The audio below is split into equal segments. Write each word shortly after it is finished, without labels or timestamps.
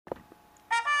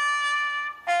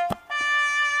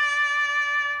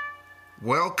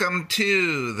Welcome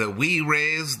to the We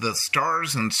Raise the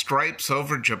Stars and Stripes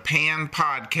Over Japan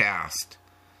podcast.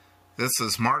 This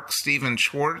is Mark Steven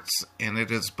Schwartz, and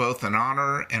it is both an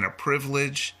honor and a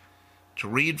privilege to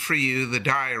read for you the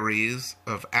diaries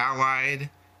of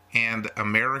Allied and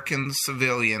American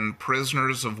civilian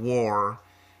prisoners of war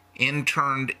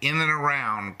interned in and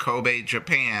around Kobe,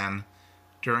 Japan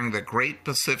during the Great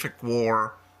Pacific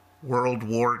War, World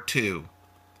War II.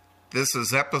 This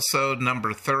is episode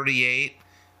number 38,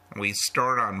 and we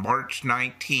start on March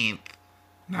 19th,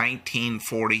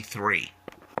 1943.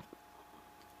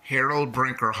 Harold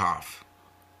Brinkerhoff.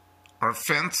 Our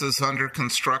fence is under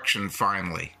construction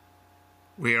finally.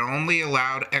 We are only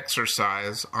allowed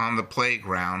exercise on the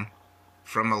playground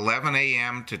from 11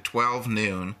 a.m. to 12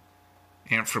 noon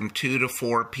and from 2 to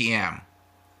 4 p.m.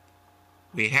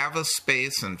 We have a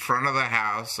space in front of the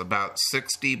house about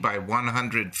 60 by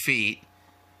 100 feet,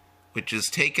 which is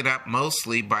taken up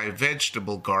mostly by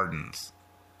vegetable gardens.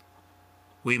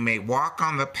 We may walk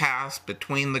on the paths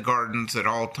between the gardens at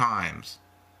all times.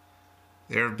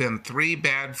 There have been 3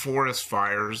 bad forest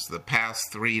fires the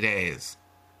past 3 days.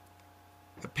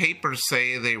 The papers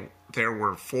say there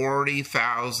were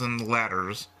 40,000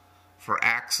 letters for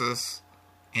Axis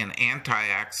and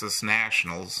anti-Axis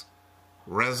nationals,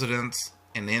 residents,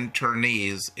 and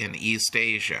internees in East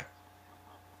Asia.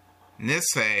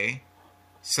 Nisei,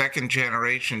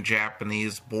 second-generation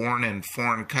Japanese born in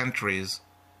foreign countries,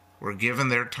 were given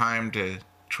their time to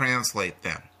translate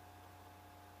them.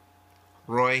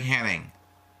 Roy Henning.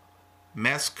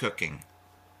 Mess cooking.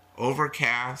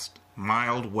 Overcast,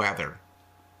 mild weather.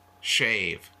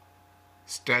 Shave.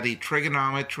 Study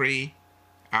trigonometry,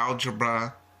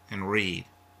 algebra, and read.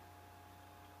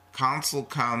 Consul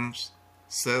comes,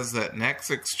 says that next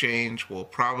exchange will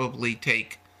probably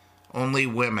take only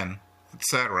women,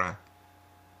 etc.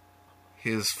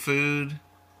 His food,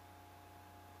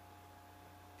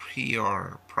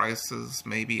 PR, prices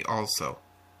maybe also.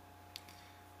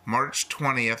 March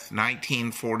 20th,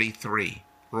 1943,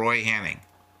 Roy Henning.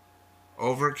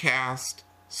 Overcast,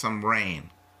 some rain.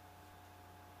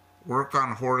 Work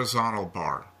on horizontal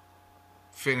bar.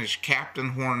 Finish Captain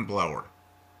Hornblower.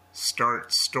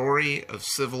 Start Story of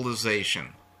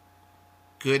Civilization.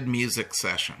 Good music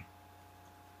session.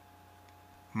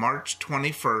 March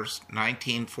 21st,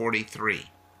 1943,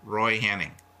 Roy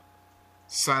Henning.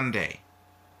 Sunday,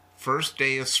 first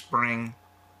day of spring,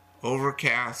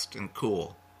 overcast and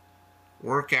cool.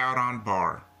 Work out on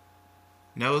bar.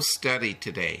 No study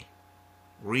today.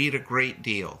 Read a great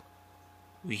deal.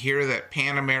 We hear that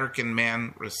Pan American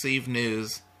men receive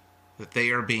news that they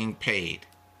are being paid.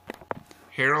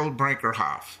 Harold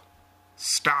Brinkerhoff.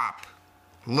 Stop,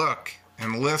 look,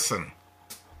 and listen.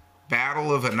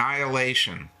 Battle of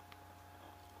Annihilation.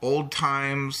 Old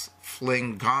times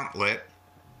fling gauntlet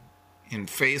in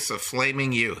face of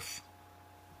flaming youth.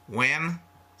 When?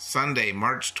 Sunday,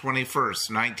 March 21st,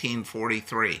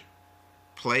 1943.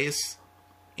 Place?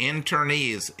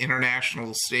 Internees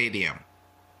International Stadium.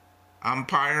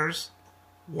 Umpires?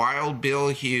 Wild Bill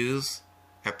Hughes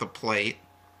at the plate.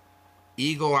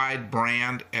 Eagle-Eyed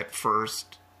Brand at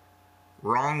first.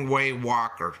 Wrong Way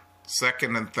Walker,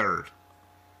 second and third.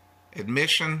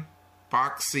 Admission,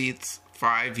 box seats,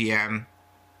 5 yen.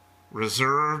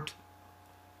 Reserved,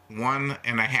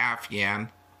 1.5 yen.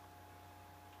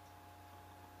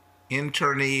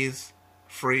 Internees,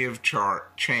 free of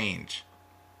change.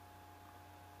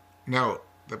 Note,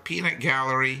 the peanut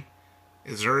gallery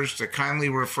is urged to kindly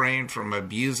refrain from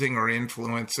abusing or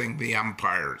influencing the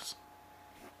umpires.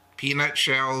 Peanut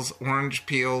shells, orange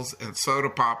peels, and soda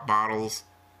pop bottles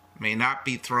may not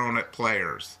be thrown at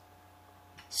players.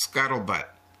 Scuttlebutt.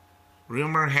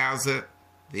 Rumor has it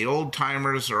the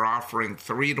old-timers are offering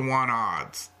 3-to-1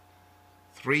 odds.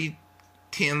 3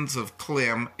 tins of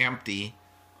Klim empty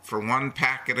for 1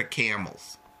 packet of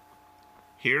Camels.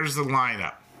 Here's the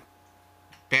lineup.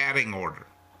 Batting order.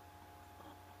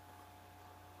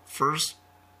 First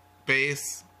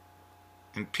base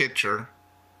and pitcher,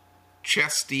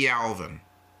 Chesty Alvin,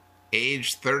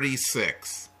 age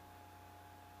 36.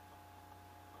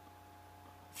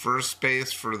 First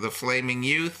base for the Flaming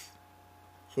Youth,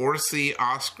 Horsey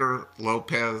Oscar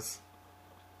Lopez.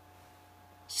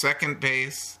 Second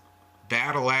base,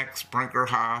 Battle Axe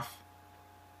Brinkerhoff.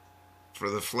 For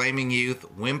the Flaming Youth,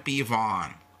 Wimpy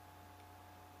Vaughn.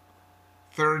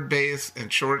 Third base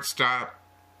and shortstop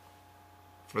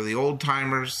for the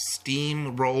old-timers,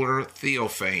 Steamroller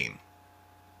Theophane.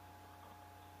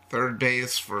 Third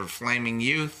base for Flaming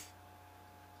Youth,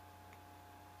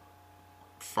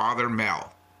 Father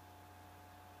Mel.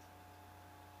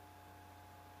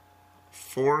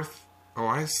 Fourth, oh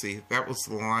I see, that was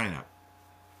the lineup.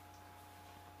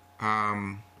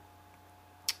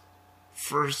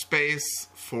 First base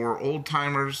for Old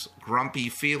Timers, Grumpy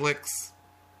Felix.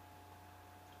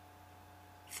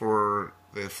 For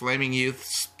the Flaming Youth,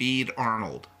 Speed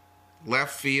Arnold.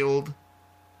 Left field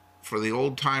for the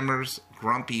Old Timers,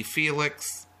 Grumpy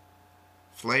Felix.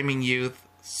 Flaming Youth,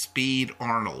 Speed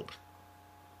Arnold.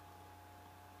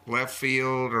 Left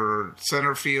field or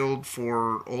center field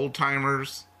for Old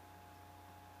Timers,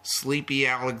 Sleepy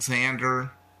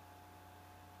Alexander.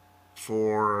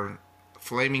 For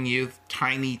Flaming Youth,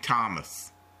 Tiny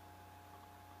Thomas.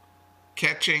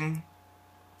 Catching,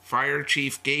 Fire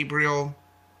Chief Gabriel.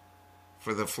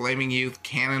 For the Flaming Youth,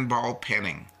 Cannonball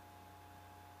Penning.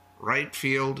 Right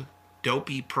field,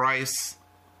 Dopey Price.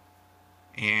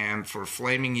 And for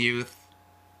Flaming Youth,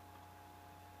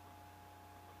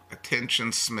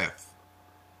 Attention Smith.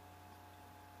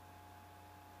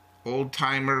 Old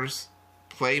Timers,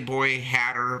 Playboy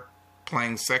Hatter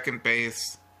playing second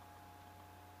base.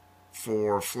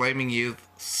 For Flaming Youth,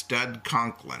 Stud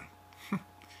Conklin.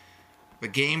 The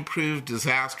game proved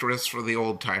disastrous for the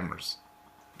Old Timers.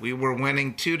 We were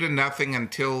winning 2-0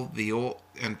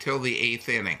 until the 8th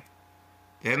inning.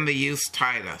 Then the Youths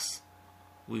tied us.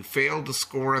 We failed to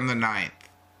score in the 9th.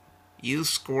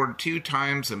 Youths scored 2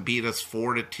 times and beat us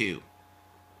 4-2.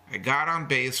 I got on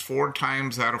base 4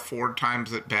 times out of 4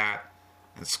 times at bat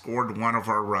and scored one of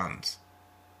our runs.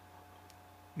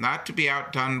 Not to be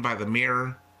outdone by the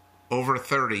mere over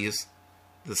 30s,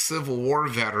 the Civil War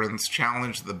veterans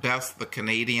challenged the best the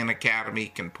Canadian Academy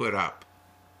can put up.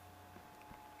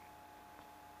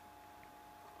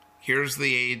 Here's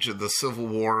the age of the Civil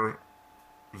War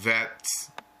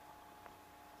vets.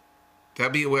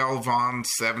 W.L. Vaughn,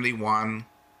 71,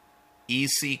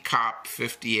 E.C. Kopp,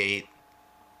 58,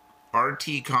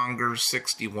 R.T. Conger,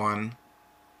 61,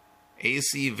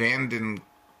 A.C.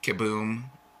 Vandenkaboom,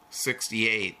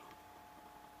 68,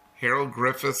 Harold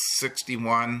Griffiths,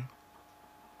 61,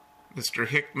 Mr.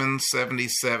 Hickman,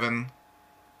 77,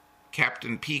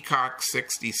 Captain Peacock,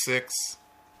 66,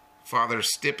 Father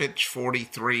Stipich,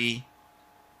 43,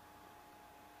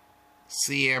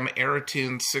 C.M.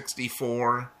 Aratoon,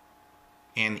 64,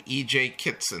 and E.J.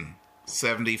 Kitson,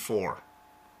 74.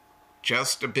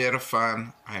 Just a bit of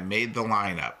fun. I made the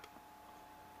lineup.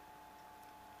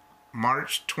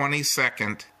 March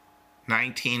 22nd,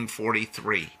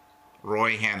 1943.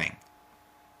 Roy Henning.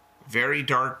 Very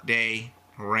dark day,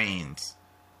 rains.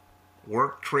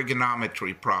 Work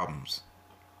trigonometry problems.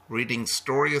 Reading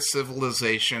Story of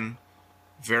Civilization,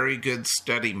 very good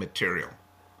study material.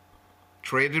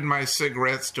 Traded my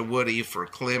cigarettes to Woody for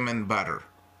Klim and butter.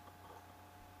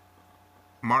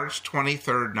 March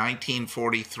 23,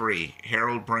 1943,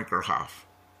 Harold Brinkerhoff.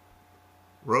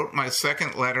 Wrote my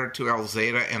second letter to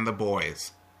Alzada and the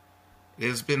boys. It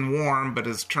has been warm, but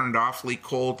has turned awfully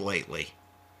cold lately.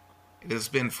 It has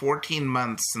been 14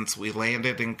 months since we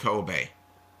landed in Kobe.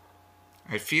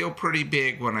 I feel pretty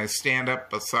big when I stand up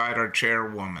beside our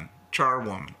charwoman.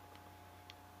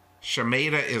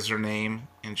 Shameda is her name,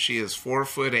 and she is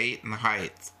 4'8" in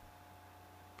height.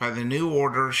 By the new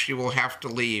order, she will have to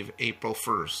leave April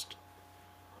 1st.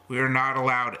 We are not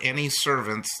allowed any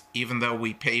servants, even though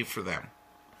we pay for them.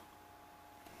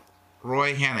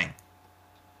 Roy Henning.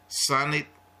 Sunny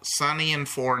and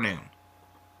forenoon.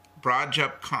 Broad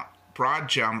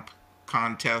jump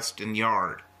contest in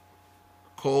yard.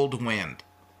 Cold wind.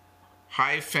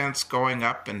 High fence going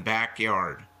up in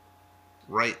backyard.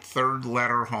 Write third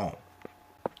letter home.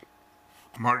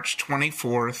 March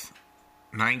 24th,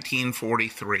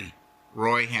 1943.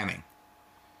 Roy Henning.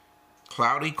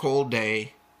 Cloudy cold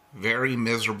day, very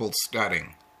miserable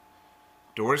studying.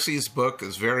 Dorsey's book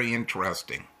is very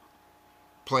interesting.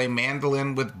 Play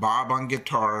mandolin with Bob on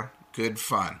guitar, good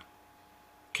fun.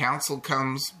 Council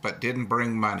comes but didn't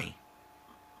bring money.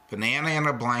 Banana in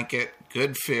a blanket,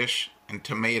 good fish, and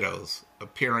tomatoes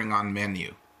appearing on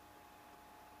menu.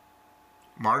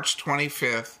 March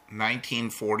 25th,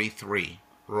 1943.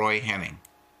 Roy Henning.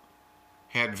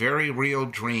 Had very real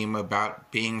dream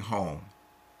about being home.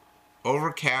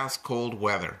 Overcast cold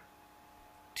weather.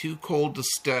 Too cold to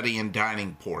study in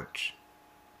dining porch.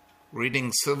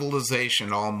 Reading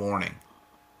Civilization all morning.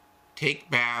 Take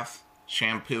bath,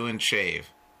 shampoo and shave.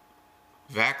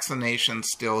 Vaccination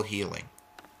still healing.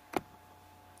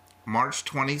 March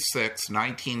 26,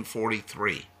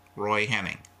 1943. Roy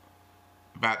Henning.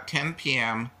 About 10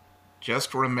 p.m.,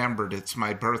 just remembered it's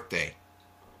my birthday.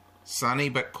 Sunny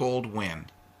but cold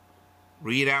wind.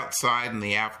 Read outside in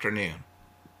the afternoon.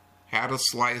 Had a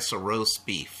slice of roast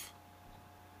beef.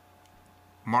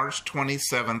 March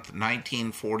 27,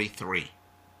 1943.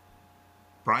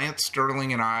 Bryant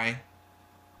Sterling and I,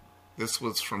 this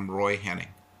was from Roy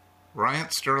Henning. Ryan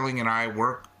Sterling and I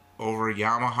work over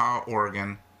Yamaha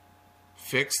organ,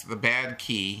 fix the bad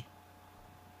key,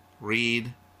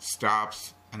 read,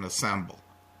 stops, and assemble.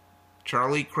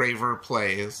 Charlie Craver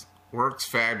plays, works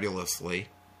fabulously,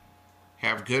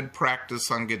 have good practice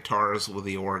on guitars with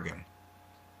the organ.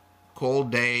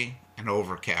 Cold day and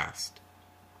overcast.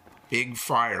 Big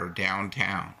fire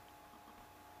downtown.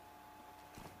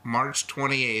 March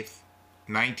 28th,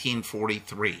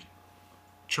 1943.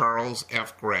 Charles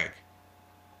F. Gregg.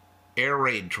 Air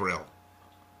raid drill.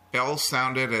 Bell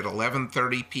sounded at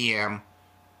 11:30 p.m.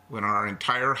 when our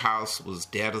entire house was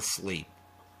dead asleep.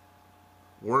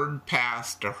 Word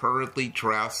passed to hurriedly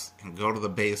dress and go to the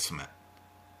basement.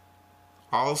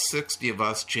 All 60 of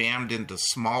us jammed into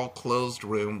small closed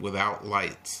room without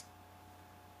lights.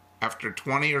 After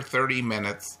 20 or 30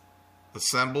 minutes,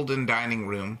 assembled in dining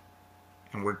room,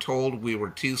 and were told we were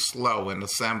too slow in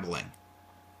assembling.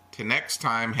 To next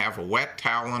time have a wet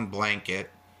towel and blanket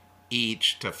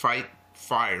each to fight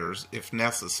fires if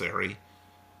necessary,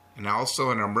 and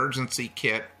also an emergency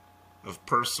kit of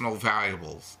personal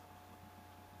valuables.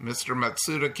 Mr.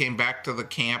 Matsuda came back to the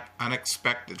camp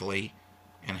unexpectedly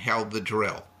and held the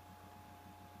drill.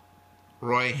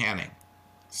 Roy Henning.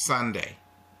 Sunday.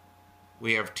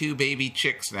 We have 2 baby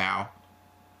chicks now.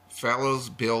 Fellows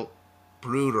built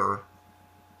brooder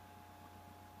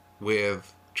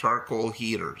with charcoal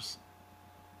heaters.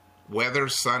 Weather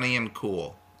sunny and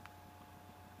cool.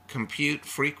 Compute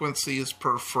frequencies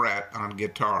per fret on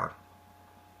guitar.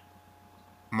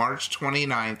 March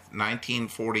 29th,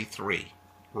 1943.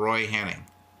 Roy Henning.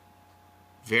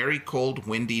 Very cold,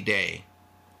 windy day.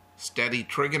 Study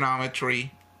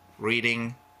trigonometry,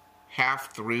 reading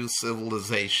Half Through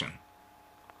Civilization.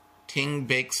 Ting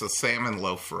bakes a salmon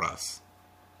loaf for us.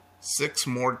 6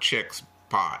 more chicks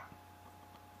bought.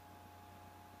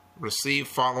 Receive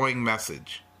following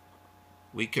message.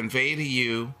 We convey to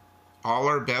you all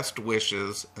our best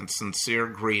wishes and sincere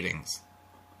greetings.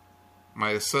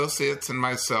 My associates and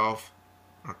myself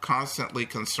are constantly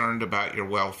concerned about your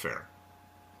welfare.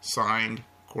 Signed,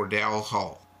 Cordell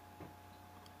Hull.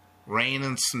 Rain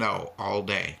and snow all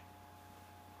day.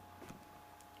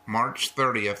 March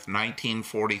 30th,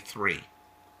 1943.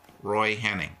 Roy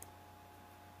Henning.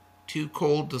 Too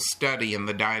cold to study in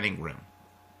the dining room.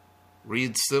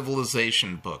 Read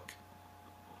Civilization book.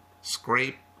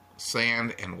 Scrape,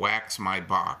 sand, and wax my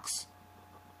box.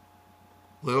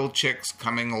 Little chicks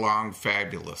coming along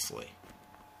fabulously.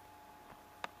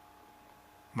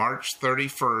 March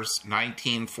 31st,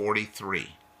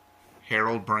 1943.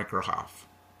 Harold Brinkerhoff.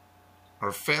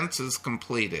 Our fence is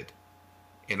completed.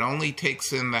 It only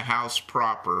takes in the house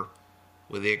proper,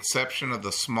 with the exception of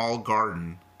the small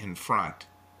garden in front.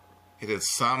 It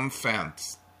is some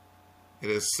fence. It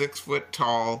is 6 foot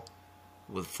tall,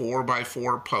 with 4 by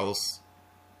 4 posts,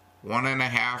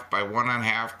 1.5 by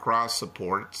 1.5 cross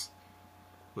supports,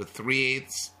 with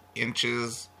 3/8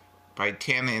 inches by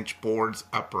 10-inch boards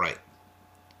upright.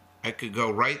 I could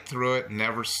go right through it and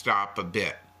never stop a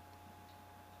bit.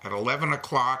 At 11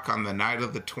 o'clock on the night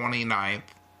of the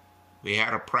 29th, we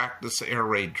had a practice air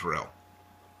raid drill.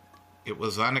 It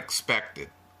was unexpected.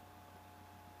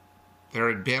 There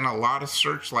had been a lot of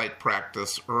searchlight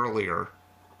practice earlier,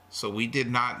 so we did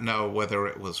not know whether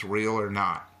it was real or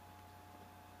not.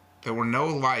 There were no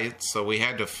lights, so we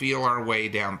had to feel our way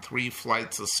down 3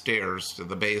 flights of stairs to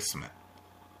the basement.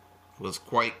 It was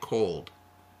quite cold.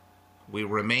 We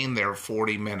remained there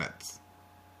 40 minutes.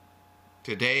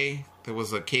 Today, there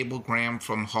was a cablegram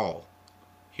from Hull.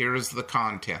 Here is the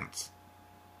contents.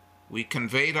 We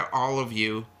convey to all of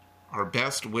you our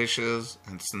best wishes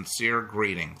and sincere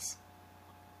greetings.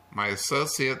 My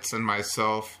associates and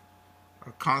myself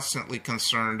are constantly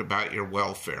concerned about your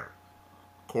welfare.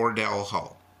 Cordell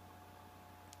Hull.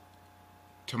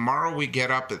 Tomorrow we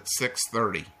get up at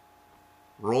 6:30.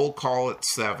 Roll call at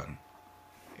 7.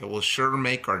 It will sure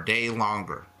make our day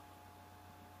longer.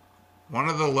 One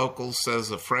of the locals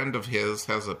says a friend of his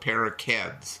has a pair of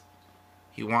Keds.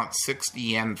 He wants 60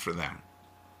 yen for them.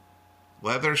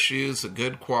 Leather shoes of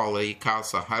good quality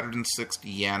cost 160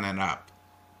 yen and up.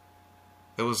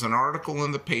 There was an article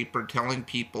in the paper telling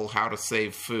people how to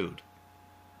save food.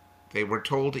 They were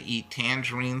told to eat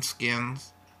tangerine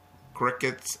skins,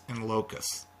 crickets, and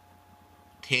locusts.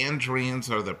 Tangerines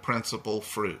are the principal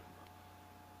fruit.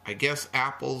 I guess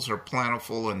apples are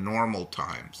plentiful in normal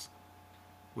times.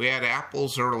 We had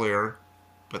apples earlier,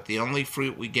 but the only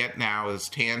fruit we get now is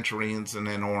tangerines and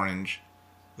an orange,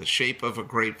 the shape of a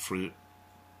grapefruit,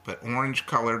 but orange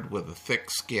colored with a thick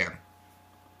skin.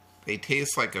 They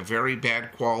taste like a very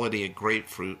bad quality of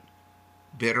grapefruit,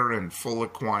 bitter and full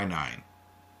of quinine.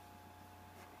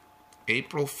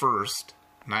 April 1st,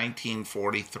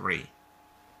 1943.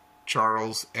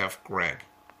 Charles F. Gregg.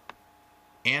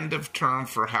 End of term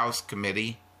for House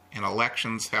Committee and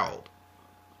elections held.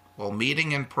 While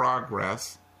meeting in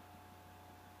progress,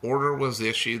 order was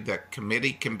issued that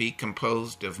committee can be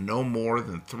composed of no more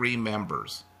than 3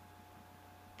 members.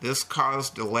 This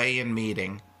caused delay in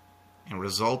meeting and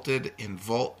resulted in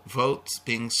votes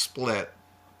being split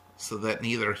so that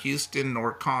neither Houston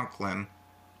nor Conklin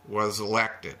was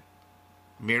elected.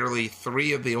 Merely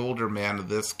 3 of the older men of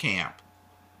this camp,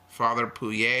 Father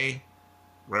Pouillet,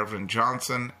 Reverend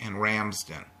Johnson, and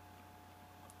Ramsden.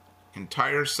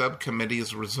 Entire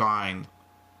subcommittees resigned,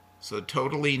 so a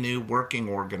totally new working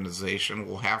organization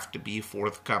will have to be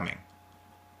forthcoming.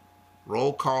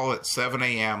 Roll call at 7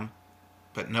 a.m.,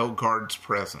 but no guards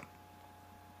present.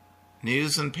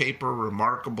 News and paper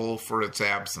remarkable for its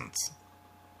absence.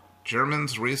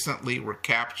 Germans recently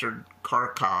recaptured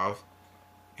Kharkov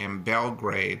and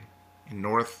Belgrade in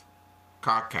North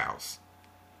Caucasus.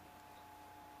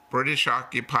 British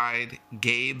occupied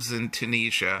Gabes in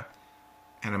Tunisia,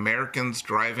 and Americans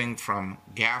driving from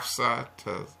Gafsa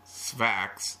to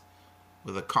Sfax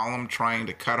with a column trying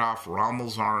to cut off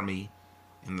Rommel's army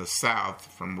in the south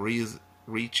from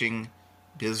reaching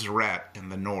Bizret in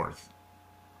the north.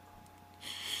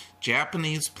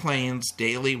 Japanese planes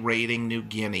daily raiding New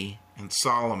Guinea and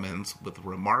Solomons with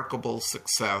remarkable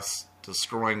success,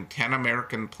 destroying 10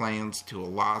 American planes to a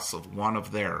loss of 1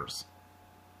 of theirs.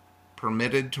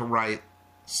 Permitted to write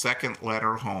second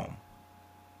letter home.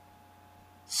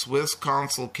 Swiss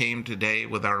consul came today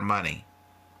with our money.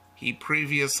 He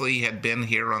previously had been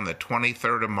here on the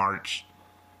 23rd of March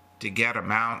to get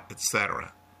amount,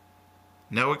 etc.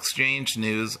 No exchange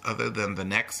news other than the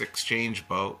next exchange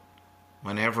boat,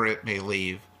 whenever it may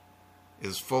leave,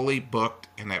 is fully booked,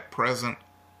 and at present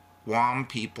Guam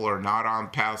people are not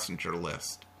on passenger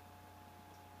list.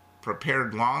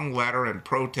 Prepared long letter in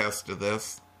protest to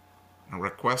this and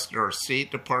requested our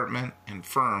State Department and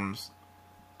firms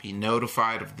be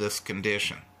notified of this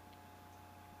condition.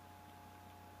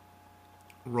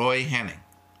 Roy Henning.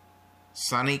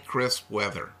 Sunny, crisp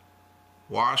weather.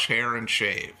 Wash hair and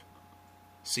shave.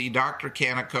 See Dr.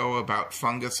 Canico about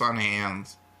fungus on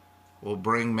hands. Will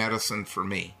bring medicine for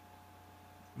me.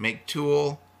 Make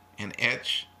tool and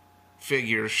etch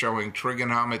figures showing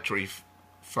trigonometry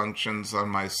functions on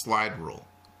my slide rule.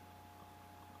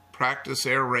 Practice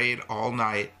air raid all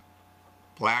night.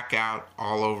 Blackout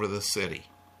all over the city.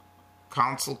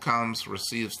 Consul comes,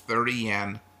 receives 30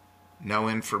 yen, no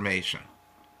information.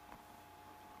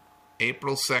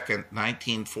 April 2nd,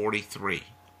 1943.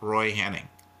 Roy Henning.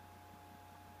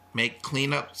 Make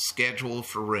cleanup schedule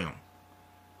for room.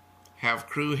 Have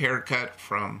crew haircut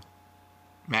from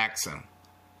Maxim.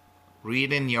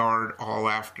 Read in yard all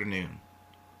afternoon.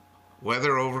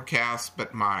 Weather overcast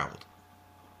but mild.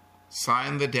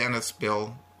 Sign the dentist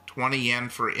bill, 20 yen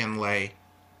for inlay,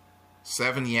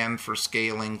 7 yen for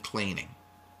scaling cleaning.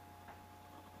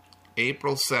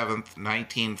 April 7th,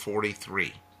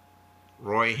 1943.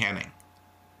 Roy Henning.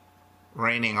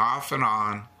 Raining off and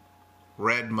on,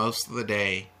 read most of the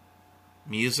day,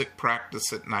 music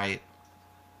practice at night,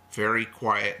 very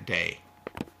quiet day.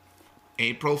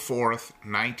 April 4th,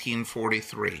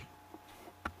 1943.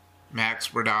 Max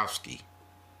Brodowski.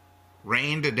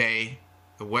 Rain today,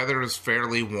 the weather is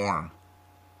fairly warm.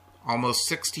 Almost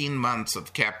 16 months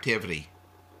of captivity,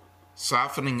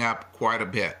 softening up quite a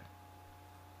bit.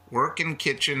 Work in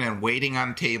kitchen and waiting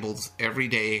on tables every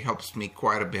day helps me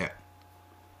quite a bit.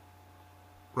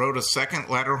 Wrote a second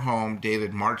letter home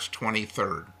dated March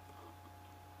 23rd.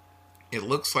 It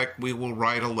looks like we will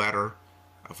write a letter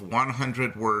of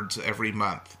 100 words every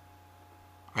month.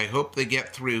 I hope they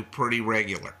get through pretty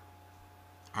regular.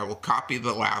 I will copy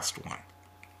the last one.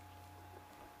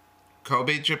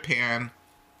 Kobe, Japan,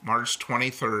 March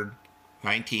 23rd,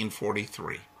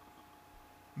 1943.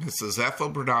 Mrs.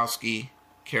 Ethel Brodowski,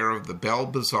 care of the Bell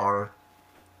Bazaar,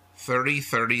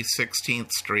 3030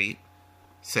 16th Street,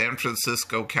 San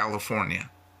Francisco,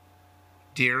 California.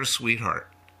 Dear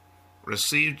sweetheart,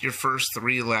 received your first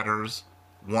 3 letters,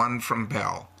 1 from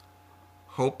Bell.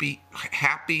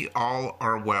 Happy all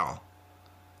are well.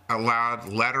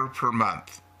 Allowed letter per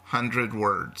month, 100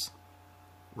 words.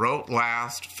 Wrote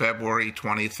last February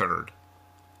 23rd.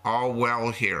 All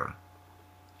well here.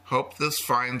 Hope this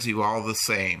finds you all the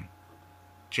same.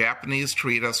 Japanese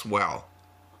treat us well.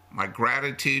 My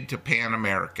gratitude to Pan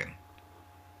American.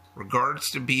 Regards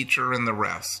to Beecher and the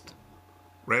rest.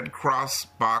 Red Cross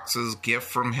boxes gift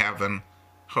from heaven.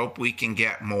 Hope we can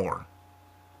get more.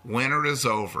 Winter is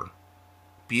over.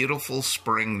 Beautiful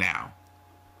spring now.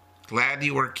 Glad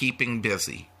you are keeping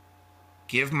busy.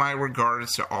 Give my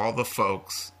regards to all the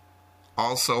folks.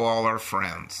 Also all our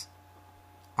friends.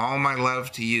 All my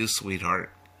love to you,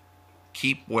 sweetheart.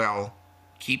 Keep well.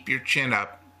 Keep your chin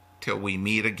up till we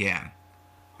meet again.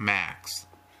 Max.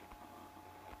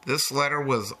 This letter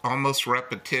was almost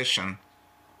repetition,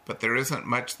 but there isn't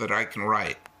much that I can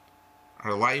write.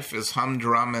 Our life is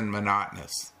humdrum and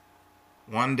monotonous.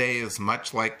 One day is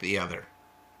much like the other.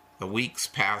 The weeks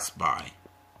pass by.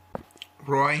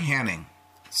 Roy Henning.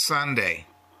 Sunday.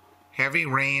 Heavy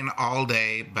rain all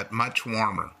day, but much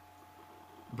warmer.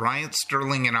 Bryant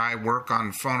Sterling and I work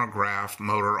on phonograph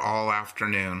motor all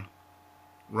afternoon.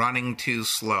 Running too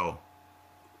slow.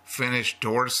 Finish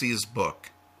Dorsey's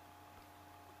book.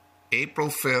 April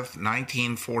 5th,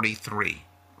 1943.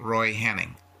 Roy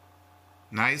Henning.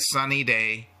 Nice sunny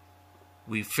day.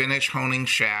 We finish honing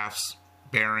shafts,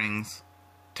 bearings,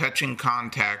 touching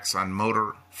contacts on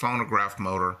motor, phonograph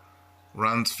motor.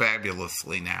 Runs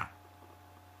fabulously now.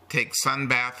 Take sun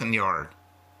bath in yard.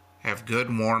 Have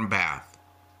good warm bath.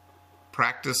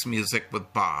 Practice music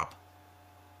with Bob.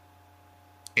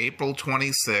 April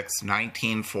 26,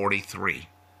 1943.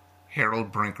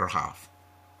 Harold Brinkerhoff.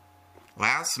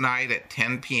 Last night at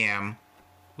 10 p.m.,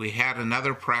 we had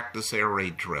another practice air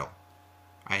raid drill.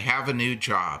 I have a new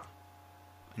job.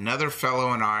 Another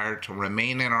fellow and I are to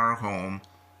remain in our home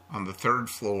on the 3rd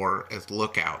floor as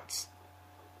lookouts.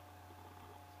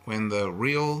 When the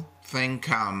real thing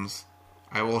comes,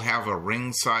 I will have a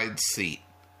ringside seat.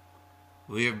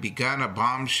 We have begun a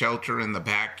bomb shelter in the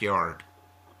backyard.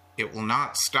 It will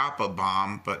not stop a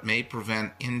bomb, but may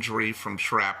prevent injury from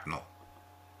shrapnel.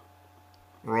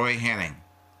 Roy Henning.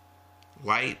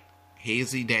 Light,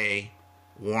 hazy day,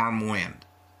 warm wind.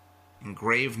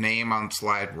 Engraved name on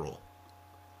slide rule.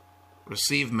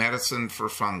 Receive medicine for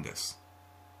fungus.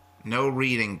 No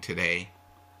reading today.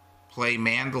 Play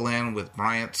mandolin with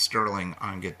Bryant Sterling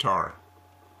on guitar.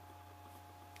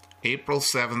 April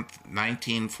 7th,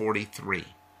 1943.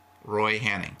 Roy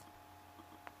Henning.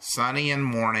 Sunny and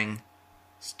morning.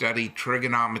 Study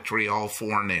trigonometry all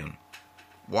forenoon.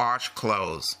 Wash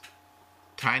clothes.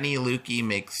 Tiny Lukey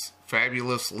makes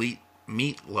fabulous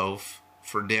meatloaf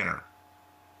for dinner.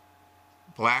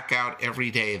 Blackout every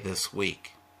day this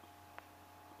week.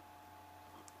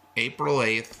 April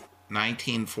 8th,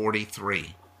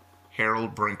 1943.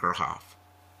 Harold Brinkerhoff.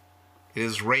 It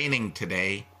is raining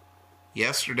today.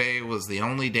 Yesterday was the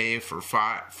only day for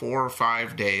 4 or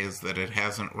 5 days that it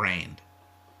hasn't rained.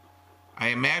 I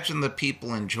imagine the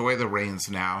people enjoy the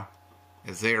rains now,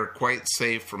 as they are quite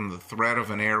safe from the threat of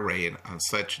an air raid on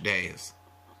such days.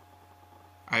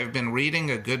 I have been reading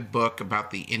a good book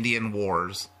about the Indian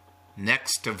Wars,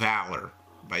 Next to Valor,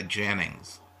 by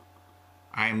Jennings.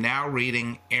 I am now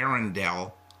reading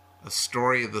Arundel, a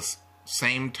story of the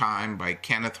same time by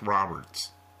Kenneth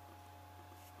Roberts.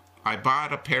 I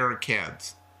bought a pair of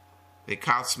Keds. They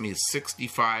cost me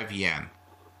 65 yen.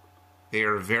 They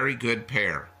are a very good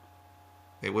pair.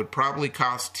 They would probably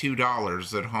cost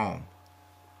 $2 at home.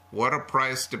 What a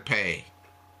price to pay.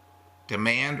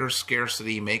 Demand or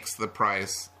scarcity makes the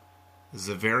price is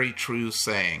a very true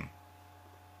saying.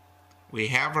 We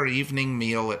have our evening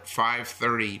meal at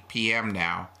 5:30 p.m.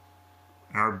 now,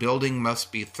 and our building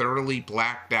must be thoroughly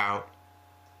blacked out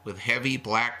with heavy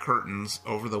black curtains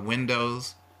over the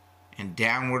windows and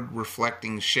downward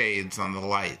reflecting shades on the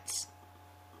lights.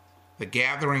 The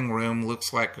gathering room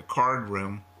looks like a card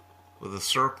room with a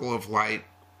circle of light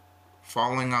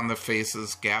falling on the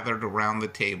faces gathered around the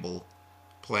table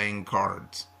playing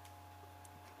cards.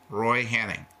 Roy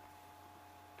Henning.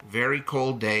 Very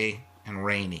cold day and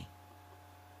rainy.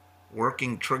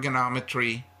 Working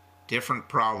trigonometry, different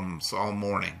problems all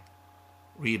morning.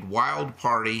 Read Wild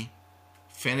Party,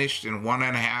 finished in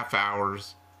 1.5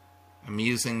 hours,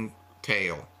 amusing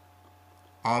tale.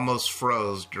 Almost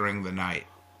froze during the night.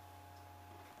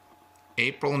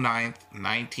 April 9th,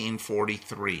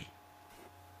 1943.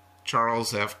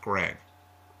 Charles F. Gregg.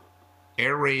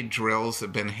 Air raid drills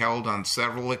have been held on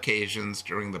several occasions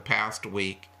during the past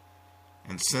week,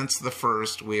 and since the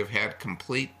first we have had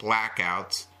complete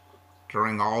blackouts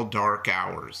during all dark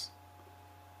hours.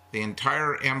 The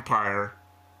entire empire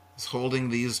is holding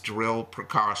these drill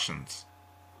precautions.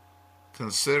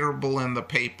 Considerable in the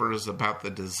papers about the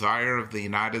desire of the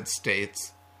United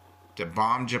States to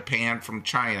bomb Japan from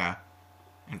China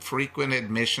and frequent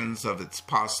admissions of its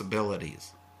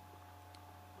possibilities.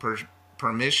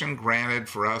 Permission granted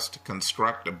for us to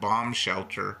construct a bomb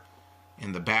shelter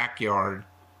in the backyard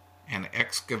and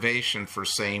excavation for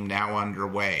same now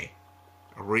underway.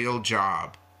 A real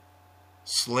job.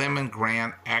 Slim and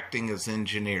Grant acting as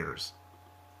engineers.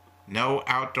 No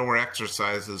outdoor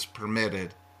exercises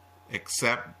permitted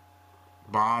except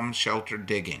bomb shelter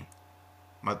digging.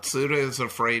 Matsuda is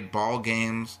afraid ball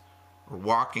games or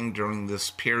walking during this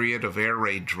period of air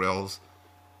raid drills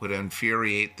would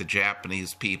infuriate the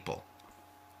Japanese people.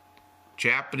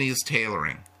 Japanese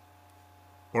tailoring.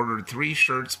 Ordered 3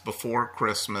 shirts before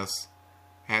Christmas,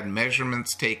 had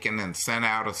measurements taken and sent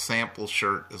out a sample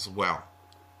shirt as well.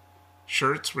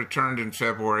 Shirts returned in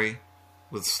February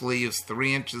with sleeves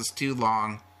 3 inches too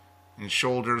long and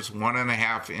shoulders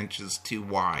 1.5 inches too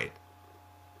wide.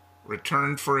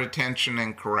 Returned for attention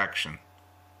and correction.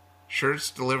 Shirts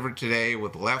delivered today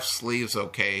with left sleeves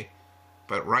okay,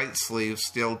 but right sleeves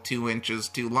still 2 inches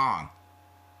too long.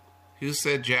 Who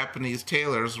said Japanese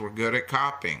tailors were good at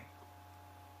copying?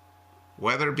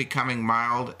 Weather becoming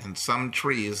mild and some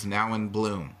trees now in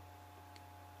bloom.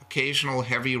 Occasional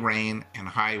heavy rain and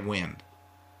high wind.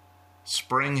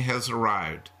 Spring has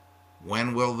arrived.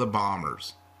 When will the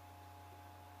bombers?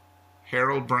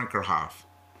 Harold Brinkerhoff.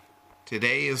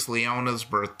 Today is Leona's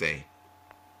birthday.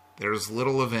 There is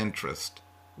little of interest.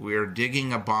 We are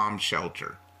digging a bomb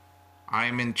shelter. I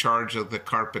am in charge of the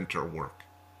carpenter work.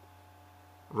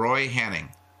 Roy Henning.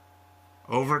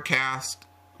 Overcast,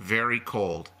 very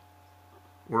cold.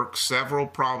 Work several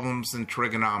problems in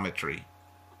trigonometry.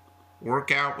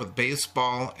 Work out with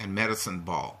baseball and medicine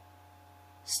ball.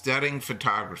 Studying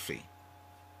photography.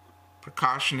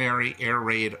 Precautionary air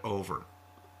raid over.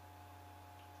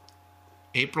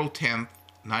 April 10th,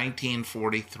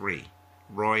 1943.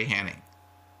 Roy Henning.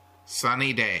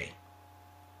 Sunny day.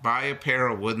 Buy a pair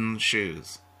of wooden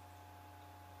shoes.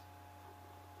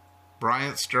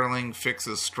 Bryant Sterling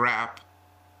fixes strap,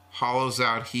 hollows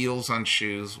out heels on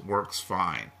shoes, works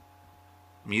fine.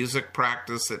 Music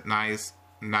practice at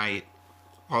night,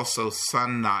 also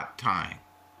sun knot tying.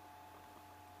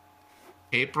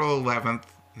 April 11th,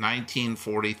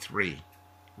 1943.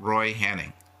 Roy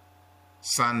Henning.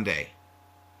 Sunday.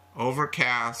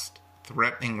 Overcast,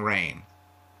 threatening rain.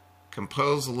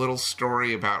 Compose a little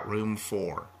story about room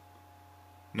 4.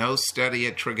 No study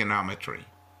at trigonometry.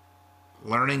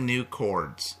 Learning new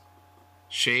chords.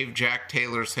 Shave Jack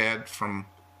Taylor's head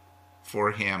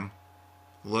for him.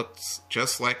 Looks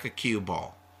just like a cue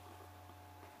ball.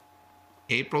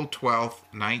 April 12th,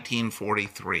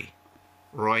 1943.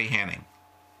 Roy Henning.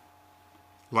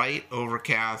 Light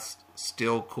overcast,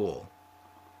 still cool.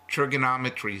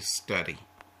 Trigonometry study.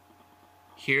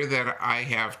 Hear that I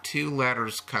have 2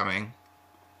 letters coming.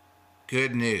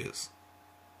 Good news.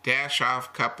 Dash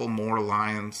off couple more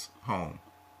lines home.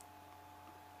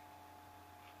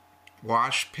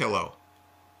 Wash pillow.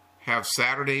 Have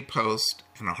Saturday Post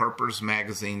and a Harper's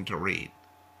Magazine to read.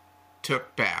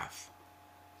 Took bath.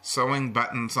 Sewing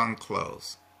buttons on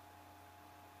clothes.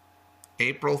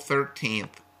 April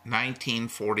 13th,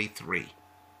 1943.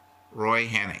 Roy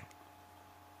Henning.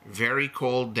 Very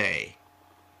cold day.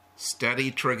 Study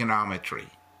trigonometry.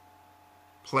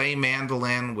 Play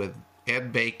mandolin with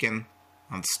Ed Bacon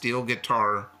on steel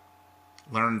guitar.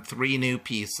 Learn 3 new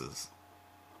pieces.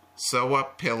 Sew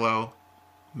up pillow.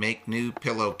 Make new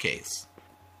pillowcase.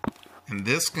 And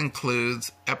this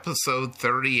concludes episode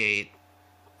 38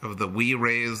 of the We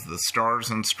Raise the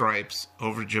Stars and Stripes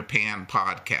Over Japan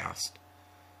podcast.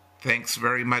 Thanks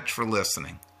very much for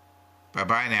listening.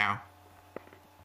 Bye-bye now.